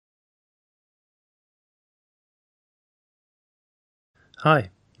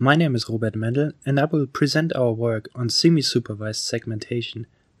Hi, my name is Robert Mendel and I will present our work on semi-supervised segmentation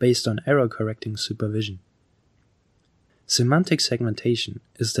based on error-correcting supervision. Semantic segmentation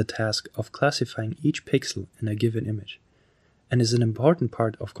is the task of classifying each pixel in a given image and is an important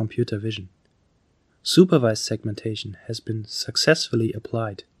part of computer vision. Supervised segmentation has been successfully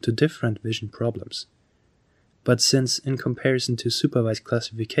applied to different vision problems. But since, in comparison to supervised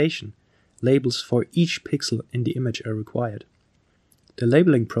classification, labels for each pixel in the image are required, the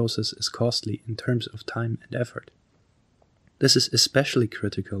labeling process is costly in terms of time and effort. This is especially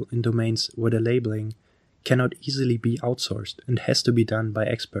critical in domains where the labeling cannot easily be outsourced and has to be done by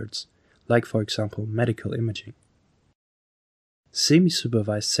experts, like for example medical imaging.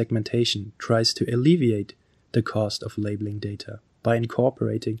 Semi-supervised segmentation tries to alleviate the cost of labeling data by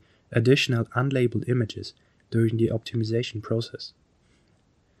incorporating additional unlabeled images during the optimization process.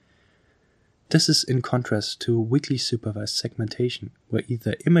 This is in contrast to weakly supervised segmentation, where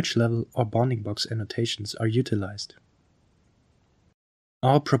either image-level or bounding box annotations are utilized.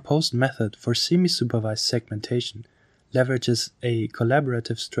 Our proposed method for semi-supervised segmentation leverages a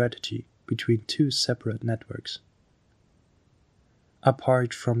collaborative strategy between two separate networks.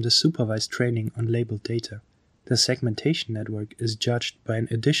 Apart from the supervised training on labeled data, the segmentation network is judged by an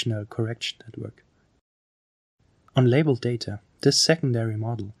additional correction network. On labeled data, this secondary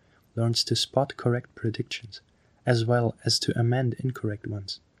model learns to spot correct predictions, as well as to amend incorrect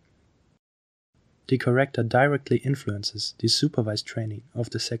ones. The corrector directly influences the supervised training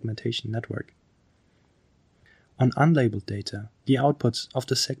of the segmentation network. On unlabeled data, the outputs of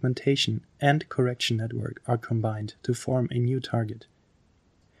the segmentation and correction network are combined to form a new target.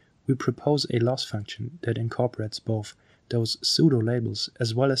 We propose a loss function that incorporates both those pseudo-labels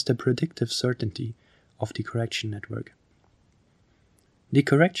as well as the predictive certainty of the correction network. The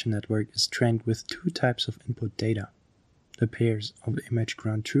correction network is trained with two types of input data: the pairs of image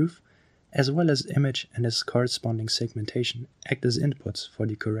ground truth, as well as image and its corresponding segmentation act as inputs for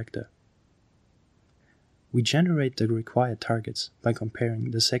the corrector. We generate the required targets by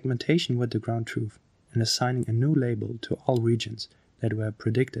comparing the segmentation with the ground truth and assigning a new label to all regions that were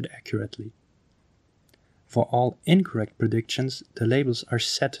predicted accurately. For all incorrect predictions, the labels are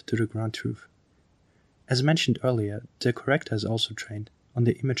set to the ground truth. As mentioned earlier, the corrector is also trained on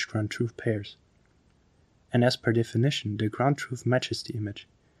the image ground truth pairs. And as per definition, the ground truth matches the image,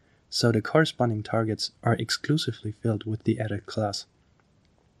 so the corresponding targets are exclusively filled with the added class.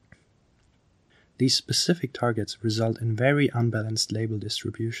 These specific targets result in very unbalanced label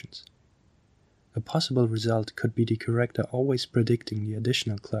distributions. A possible result could be the corrector always predicting the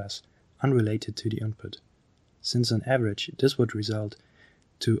additional class unrelated to the input, since on average this would result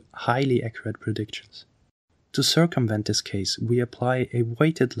to highly accurate predictions. To circumvent this case, we apply a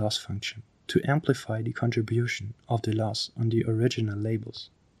weighted loss function to amplify the contribution of the loss on the original labels.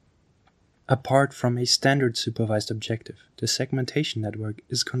 Apart from a standard supervised objective, the segmentation network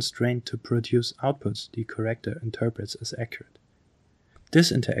is constrained to produce outputs the corrector interprets as accurate. This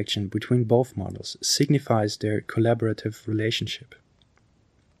interaction between both models signifies their collaborative relationship.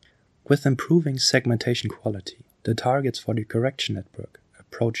 With improving segmentation quality, the targets for the correction network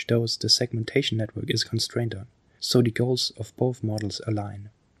approach those the segmentation network is constrained on, so the goals of both models align.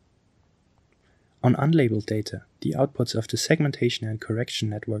 On unlabeled data, the outputs of the segmentation and correction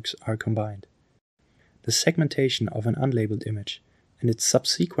networks are combined. The segmentation of an unlabeled image and its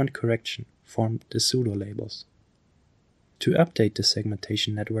subsequent correction form the pseudo-labels. To update the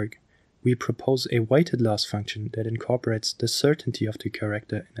segmentation network, we propose a weighted loss function that incorporates the certainty of the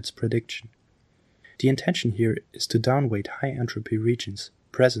corrector in its prediction. The intention here is to downweight high entropy regions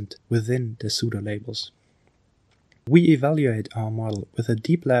present within the pseudo-labels. We evaluate our model with a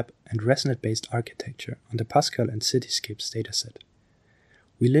deep lab and ResNet-based architecture on the Pascal and Cityscapes dataset.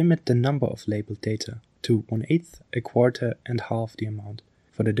 We limit the number of labeled data to 1/8, 1/4, and half the amount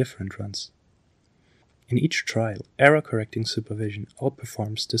for the different runs. In each trial, error-correcting supervision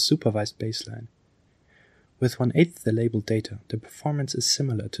outperforms the supervised baseline. With 1/8 the labeled data, the performance is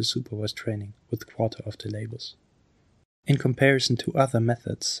similar to supervised training with 1/4 of the labels. In comparison to other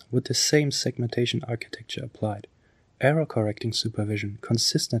methods with the same segmentation architecture applied, error-correcting supervision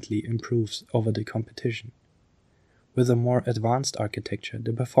consistently improves over the competition. With a more advanced architecture,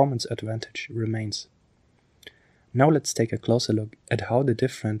 the performance advantage remains. Now let's take a closer look at how the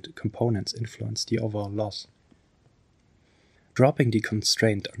different components influence the overall loss. Dropping the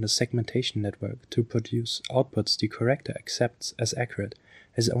constraint on the segmentation network to produce outputs the corrector accepts as accurate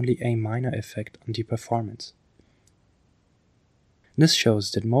has only a minor effect on the performance. This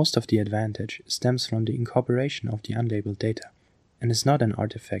shows that most of the advantage stems from the incorporation of the unlabeled data and is not an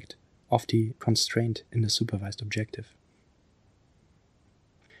artifact of the constraint in the supervised objective.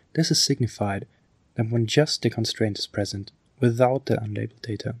 This is signified that when just the constraint is present, without the unlabeled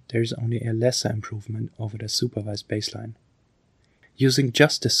data, there is only a lesser improvement over the supervised baseline. Using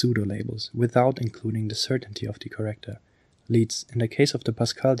just the pseudo-labels without including the certainty of the corrector leads, in the case of the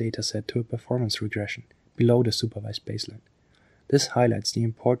Pascal dataset, to a performance regression below the supervised baseline. This highlights the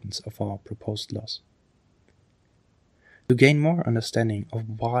importance of our proposed loss. To gain more understanding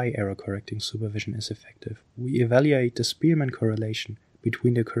of why error-correcting supervision is effective, we evaluate the Spearman correlation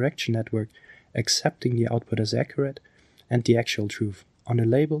between the correction network accepting the output as accurate and the actual truth on the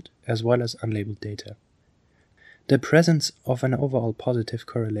labeled as well as unlabeled data. The presence of an overall positive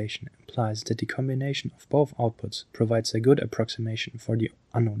correlation implies that the combination of both outputs provides a good approximation for the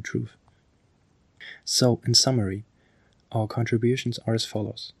unknown truth. So, in summary, our contributions are as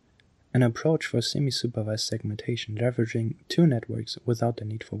follows. An approach for semi-supervised segmentation leveraging two networks without the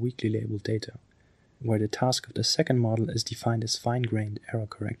need for weakly labeled data, where the task of the second model is defined as fine-grained error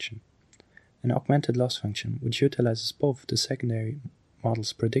correction. An augmented loss function which utilizes both the secondary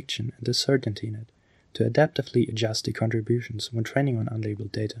model's prediction and the certainty in it to adaptively adjust the contributions when training on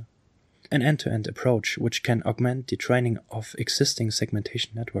unlabeled data. An end-to-end approach which can augment the training of existing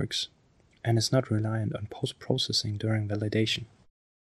segmentation networks and is not reliant on post-processing during validation.